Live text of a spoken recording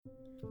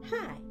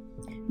Hi,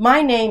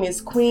 my name is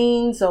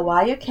Queen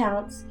Zoaya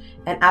Counts,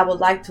 and I would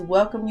like to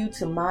welcome you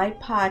to my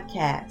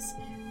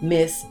podcast,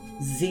 Miss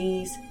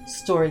Z's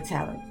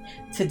Storytelling.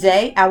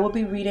 Today I will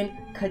be reading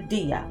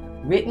Khadijah,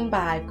 written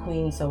by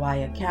Queen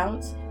Zoaya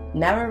Counts,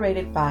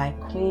 narrated by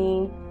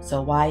Queen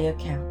Zoaya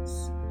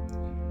Counts.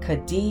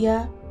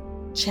 Khadijah,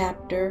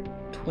 Chapter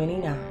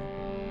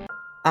 29.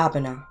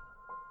 Abana.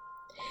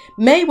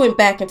 May went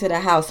back into the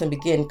house and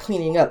began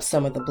cleaning up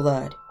some of the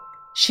blood.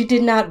 She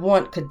did not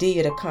want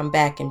Khadijah to come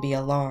back and be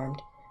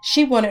alarmed.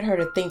 She wanted her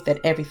to think that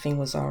everything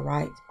was all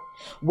right.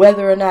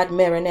 Whether or not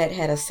Marinette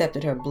had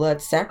accepted her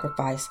blood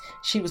sacrifice,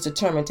 she was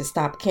determined to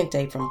stop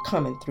Kente from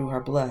coming through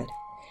her blood.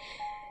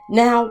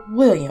 Now,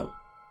 William.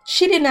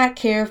 She did not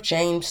care if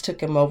James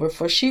took him over,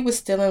 for she was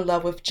still in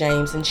love with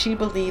James, and she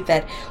believed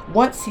that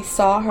once he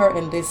saw her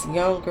in this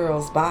young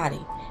girl's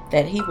body,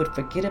 that he would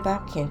forget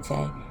about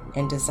Kente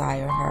and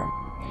desire her.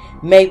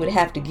 May would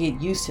have to get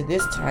used to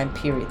this time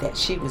period that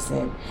she was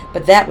in,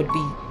 but that would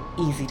be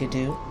easy to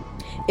do.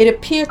 It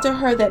appeared to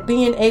her that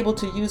being able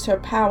to use her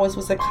powers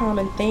was a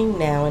common thing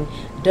now and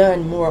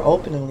done more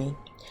openly.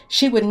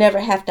 She would never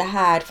have to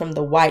hide from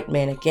the white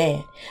men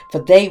again, for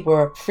they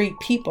were free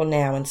people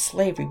now and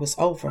slavery was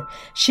over.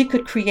 She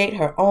could create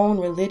her own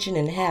religion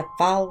and have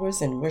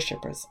followers and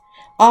worshippers.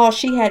 All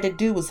she had to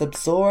do was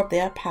absorb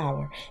their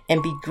power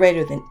and be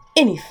greater than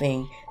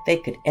anything they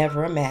could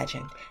ever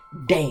imagine.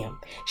 Damn,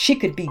 she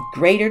could be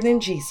greater than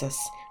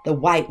Jesus, the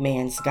white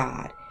man's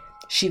God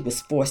she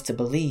was forced to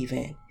believe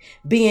in.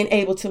 Being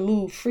able to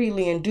move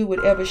freely and do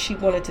whatever she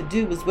wanted to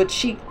do was what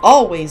she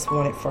always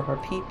wanted for her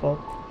people.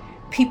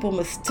 People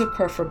mistook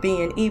her for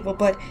being evil,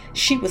 but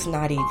she was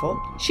not evil.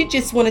 She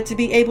just wanted to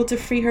be able to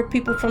free her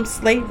people from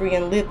slavery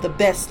and live the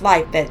best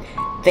life that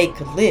they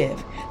could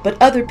live. But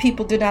other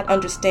people did not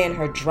understand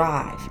her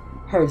drive,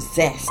 her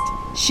zest.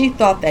 She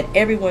thought that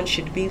everyone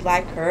should be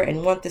like her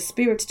and want the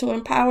spirits to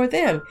empower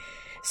them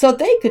so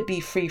they could be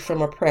free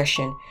from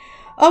oppression.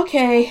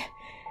 Okay,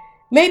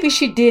 maybe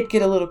she did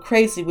get a little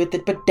crazy with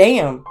it, but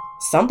damn,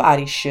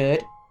 somebody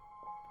should.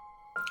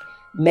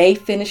 May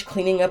finished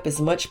cleaning up as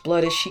much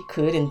blood as she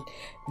could, and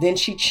then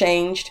she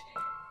changed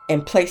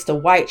and placed a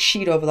white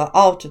sheet over the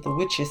altar the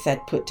witches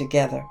had put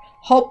together.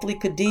 Hopefully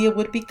Khadijah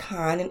would be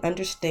kind and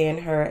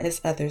understand her as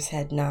others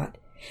had not.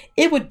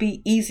 It would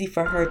be easy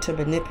for her to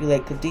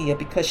manipulate Khadijah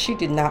because she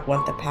did not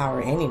want the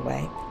power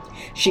anyway.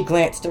 She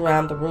glanced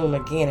around the room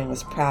again and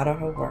was proud of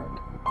her work.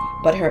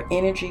 But her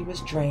energy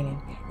was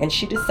draining, and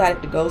she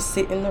decided to go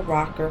sit in the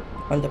rocker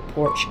on the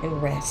porch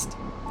and rest.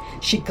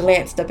 She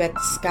glanced up at the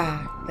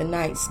sky. The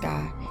night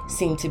sky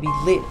seemed to be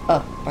lit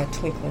up by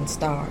twinkling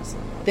stars.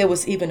 There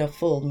was even a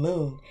full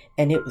moon,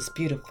 and it was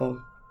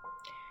beautiful.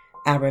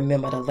 I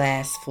remember the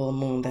last full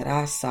moon that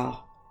I saw.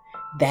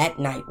 That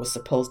night was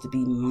supposed to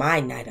be my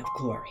night of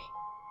glory,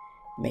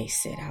 May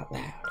said out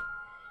loud.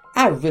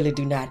 I really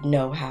do not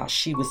know how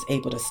she was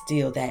able to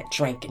steal that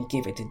drink and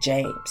give it to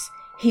James.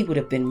 He would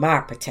have been my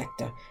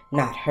protector,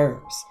 not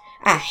hers.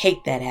 I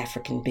hate that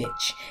African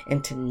bitch,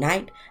 and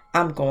tonight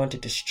I'm going to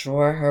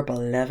destroy her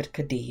beloved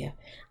Khadijah.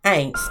 I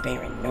ain't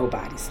sparing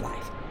nobody's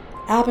life.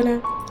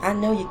 Albina, I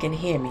know you can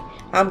hear me.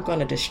 I'm going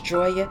to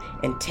destroy you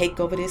and take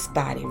over this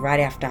body right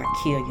after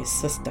I kill your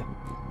sister.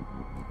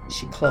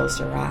 She closed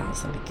her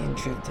eyes and began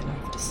drifting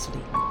off to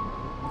sleep.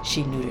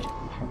 She needed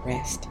her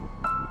rest.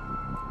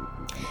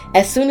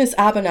 As soon as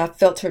Abana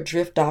felt her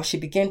drift off, she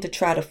began to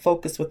try to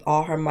focus with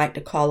all her might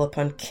to call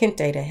upon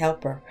Kente to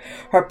help her.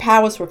 Her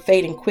powers were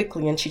fading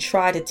quickly, and she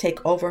tried to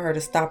take over her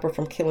to stop her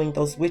from killing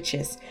those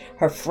witches,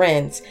 her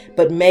friends,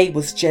 but May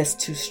was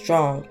just too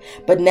strong.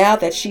 But now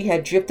that she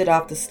had drifted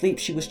off to sleep,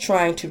 she was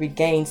trying to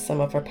regain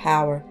some of her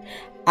power.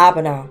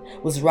 Abana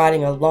was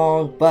riding a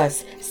long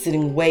bus,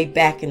 sitting way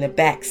back in the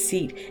back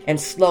seat,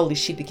 and slowly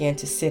she began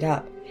to sit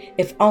up.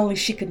 If only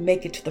she could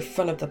make it to the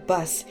front of the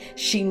bus.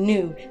 She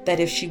knew that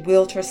if she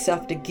willed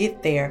herself to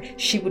get there,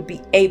 she would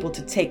be able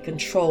to take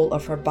control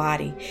of her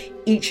body.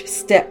 Each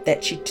step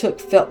that she took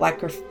felt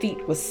like her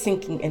feet were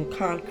sinking in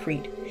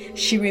concrete.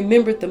 She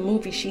remembered the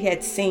movie she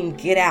had seen,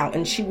 Get Out,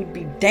 and she would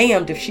be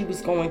damned if she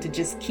was going to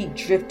just keep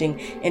drifting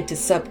into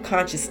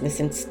subconsciousness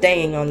and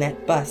staying on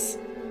that bus.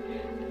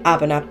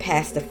 Abana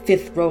passed the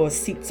 5th row of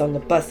seats on the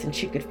bus, and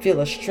she could feel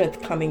her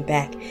strength coming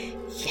back.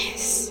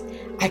 Yes,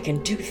 I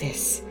can do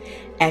this.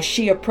 As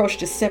she approached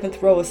the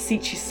 7th row of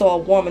seats, she saw a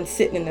woman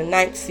sitting in the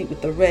 9th seat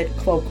with a red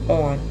cloak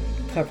on,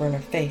 covering her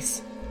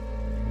face.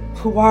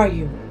 Who are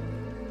you?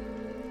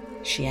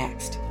 She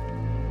asked.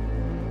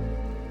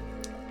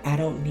 I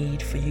don't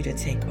need for you to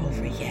take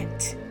over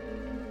yet,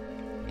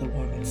 the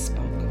woman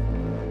spoke.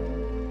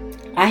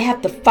 I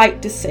have to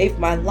fight to save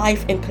my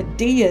life and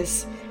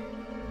Khadijah's.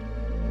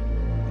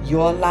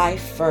 Your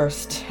life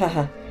first.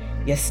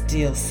 You're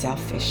still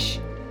selfish,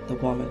 the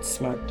woman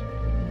smirked.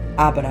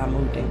 Abana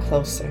moved in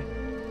closer.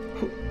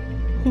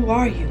 Who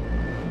are you?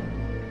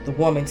 The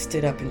woman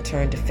stood up and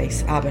turned to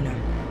face Abana.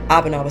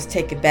 Abana was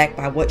taken back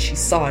by what she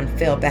saw and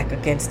fell back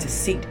against his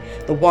seat.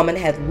 The woman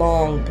had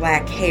long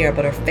black hair,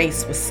 but her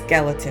face was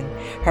skeleton.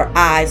 Her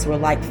eyes were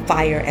like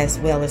fire as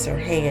well as her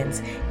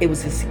hands. It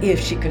was as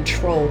if she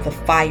controlled the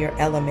fire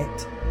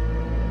element.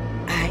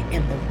 I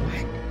am the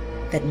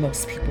one that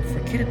most people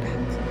forget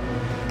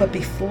about. But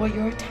before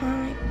your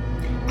time,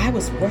 I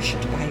was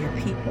worshipped by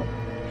your people.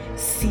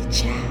 See,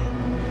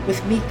 child,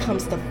 with me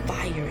comes the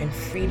fire and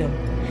freedom.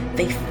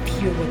 They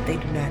fear what they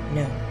do not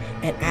know,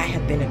 and I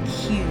have been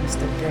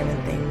accused of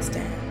burning things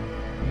down.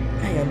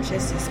 I am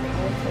just as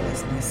powerful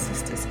as my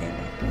sisters and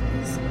my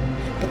brothers,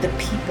 but the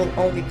people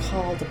only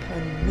called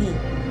upon me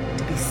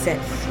to be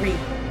set free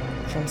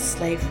from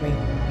slavery.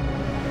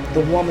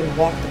 The woman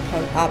walked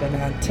upon Abana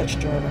and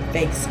touched her on her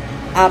face.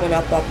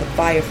 Abana thought the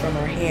fire from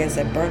her hands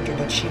had burned her,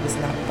 but she was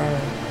not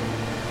burned.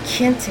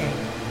 Kente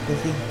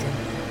believed in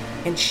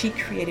me, and she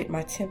created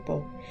my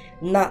temple,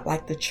 not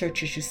like the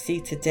churches you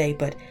see today,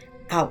 but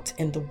out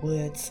in the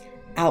woods,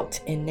 out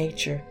in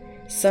nature.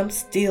 Some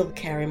still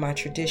carry my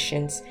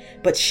traditions,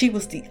 but she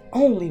was the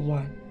only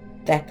one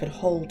that could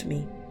hold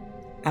me.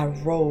 I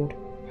rode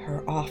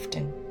her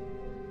often.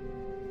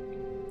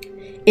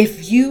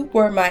 If you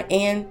were my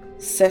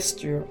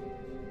ancestor,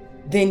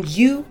 then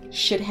you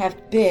should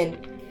have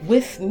been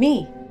with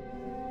me,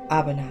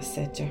 Abana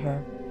said to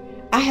her.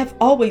 I have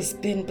always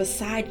been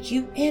beside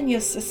you and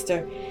your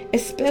sister,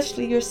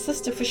 especially your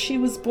sister, for she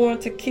was born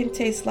to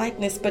Kente's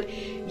likeness, but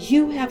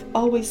you have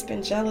always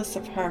been jealous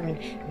of her, and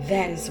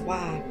that is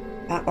why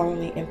I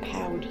only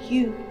empowered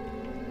you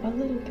a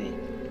little bit.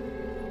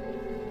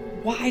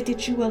 Why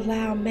did you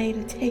allow May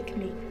to take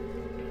me?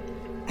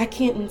 I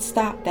can't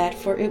stop that,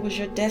 for it was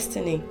your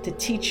destiny to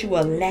teach you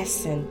a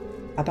lesson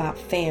about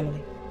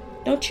family.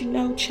 Don't you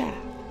know, child,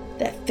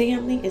 that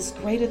family is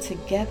greater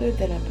together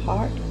than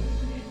apart?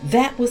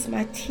 That was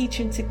my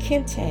teaching to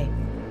Kente,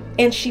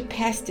 and she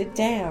passed it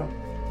down.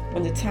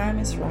 When the time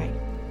is right,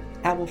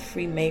 I will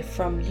free May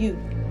from you,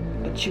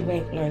 but you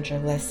ain't learned your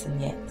lesson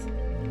yet.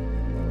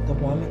 The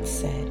woman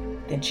said,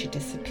 then she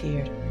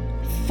disappeared.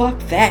 Fuck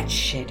that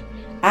shit.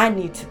 I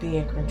need to be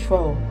in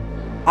control.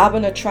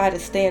 Abana tried to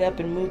stand up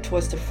and move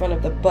towards the front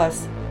of the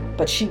bus,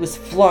 but she was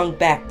flung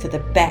back to the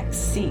back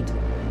seat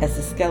as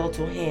the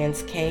skeletal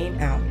hands came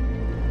out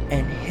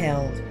and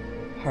held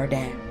her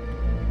down.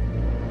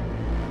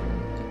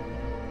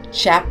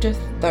 Chapter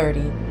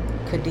 30,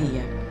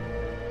 Kadia.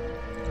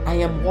 I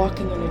am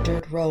walking on a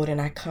dirt road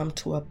and I come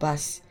to a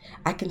bus.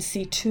 I can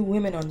see two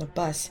women on the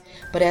bus,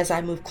 but as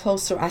I move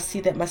closer, I see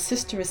that my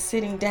sister is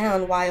sitting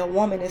down while a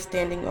woman is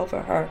standing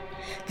over her.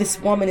 This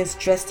woman is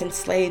dressed in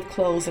slave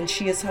clothes and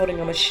she is holding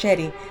a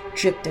machete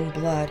dripped in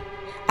blood.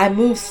 I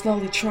move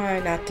slowly,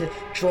 trying not to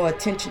draw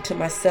attention to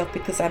myself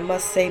because I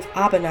must save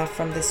Abana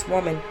from this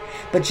woman.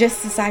 But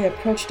just as I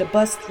approach the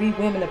bus, 3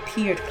 women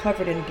appeared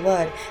covered in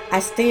blood. I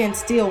stand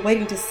still,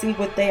 waiting to see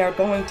what they are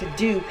going to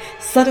do.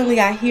 Suddenly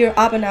I hear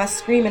Abana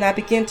scream and I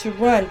begin to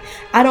run.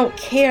 I don't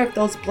care if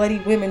those bloody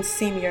women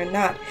see me or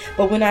not,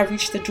 but when I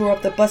reach the door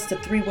of the bus, the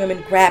 3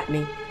 women grab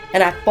me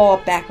and I fall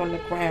back on the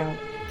ground.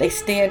 They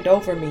stand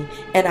over me,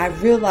 and I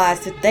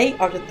realize that they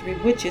are the 3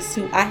 witches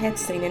who I had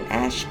seen in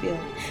Asheville.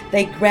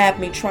 They grab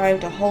me,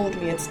 trying to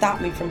hold me and stop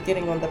me from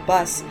getting on the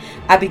bus.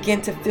 I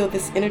begin to feel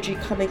this energy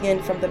coming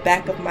in from the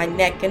back of my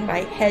neck, and my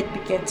head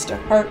begins to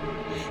hurt.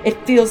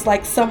 It feels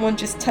like someone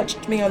just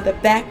touched me on the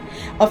back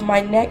of my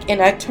neck,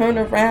 and I turn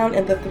around,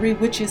 and the 3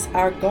 witches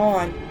are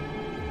gone.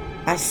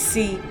 I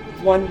see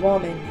one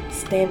woman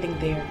standing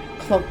there,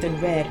 cloaked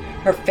in red.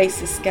 Her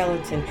face is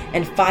skeleton,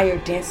 and fire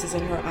dances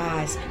in her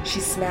eyes.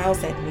 She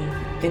smiles at me,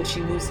 then she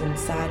moves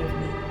inside of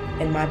me,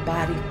 and my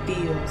body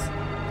feels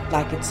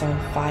like it's on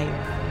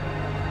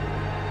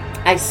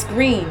fire. I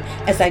scream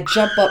as I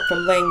jump up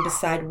from laying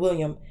beside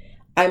William.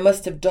 I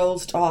must have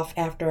dozed off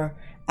after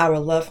our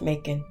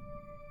lovemaking.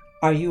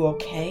 Are you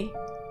okay?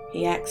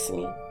 He asks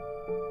me,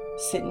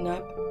 sitting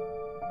up.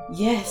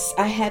 Yes,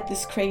 I had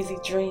this crazy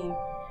dream.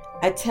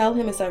 I tell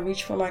him as I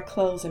reach for my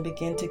clothes and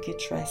begin to get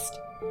dressed.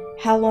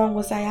 How long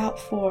was I out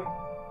for?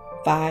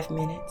 5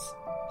 minutes.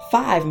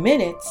 5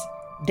 minutes?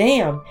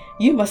 Damn,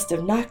 you must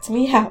have knocked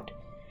me out.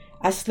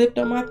 I slipped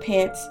on my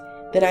pants,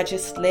 then I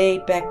just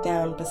laid back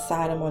down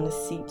beside him on the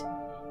seat.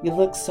 You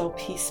look so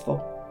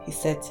peaceful, he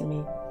said to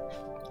me.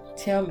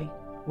 Tell me,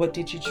 what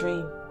did you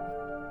dream?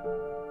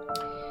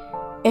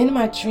 In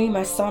my dream,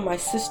 I saw my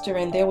sister,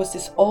 and there was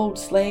this old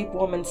slave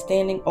woman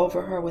standing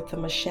over her with a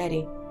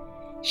machete.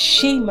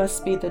 She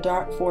must be the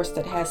dark force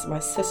that has my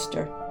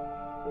sister.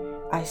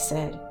 I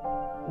said,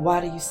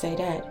 why do you say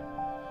that?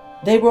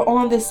 They were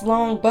on this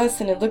long bus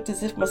and it looked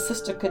as if my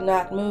sister could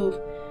not move.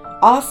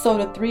 Also,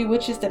 the 3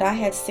 witches that I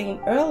had seen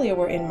earlier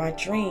were in my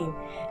dream,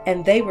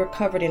 and they were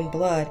covered in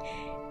blood.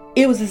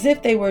 It was as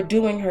if they were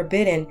doing her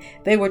bidding.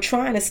 They were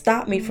trying to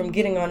stop me from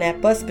getting on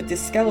that bus, but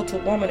this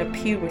skeletal woman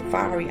appeared with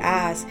fiery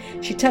eyes.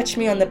 She touched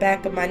me on the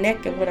back of my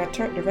neck, and when I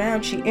turned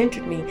around, she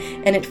entered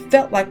me, and it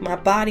felt like my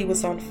body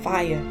was on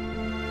fire.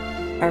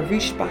 I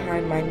reached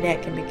behind my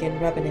neck and began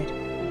rubbing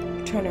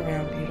it. Turn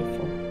around,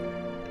 beautiful.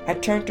 I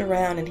turned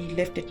around and he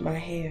lifted my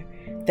hair.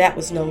 That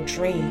was no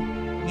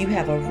dream. you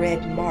have a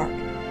red mark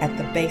at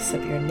the base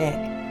of your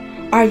neck.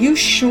 Are you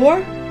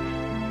sure?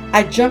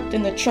 I jumped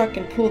in the truck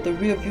and pulled the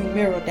rearview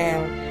mirror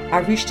down. I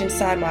reached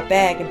inside my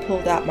bag and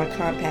pulled out my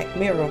compact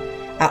mirror.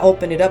 I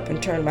opened it up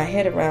and turned my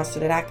head around so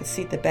that I could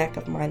see the back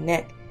of my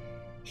neck.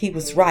 He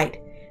was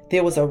right.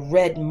 There was a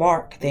red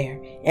mark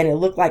there, and it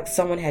looked like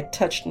someone had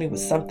touched me with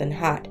something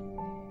hot.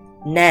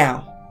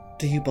 Now,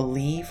 do you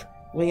believe?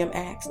 William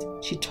asked.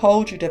 She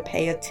told you to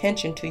pay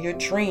attention to your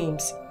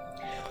dreams.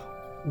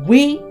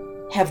 We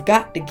have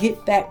got to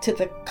get back to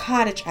the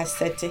cottage, I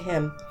said to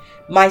him.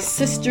 My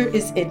sister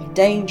is in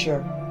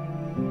danger.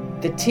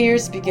 The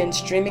tears began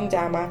streaming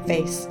down my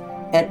face,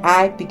 and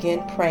I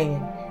began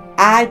praying.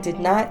 I did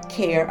not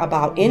care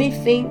about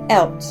anything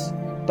else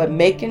but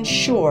making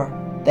sure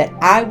that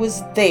I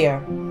was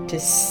there to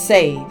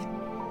save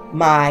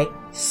my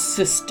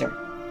sister.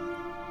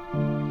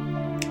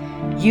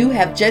 You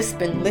have just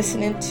been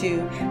listening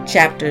to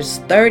chapters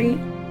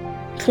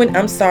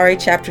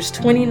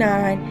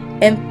 29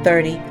 and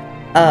 30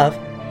 of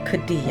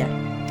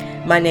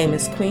Qadiyah. My name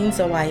is Queen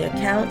Zawaya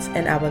Counts,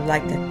 and I would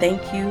like to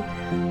thank you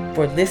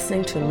for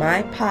listening to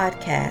my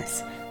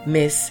podcast,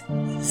 Miss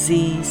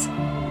Z's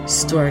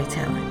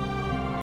Storytelling.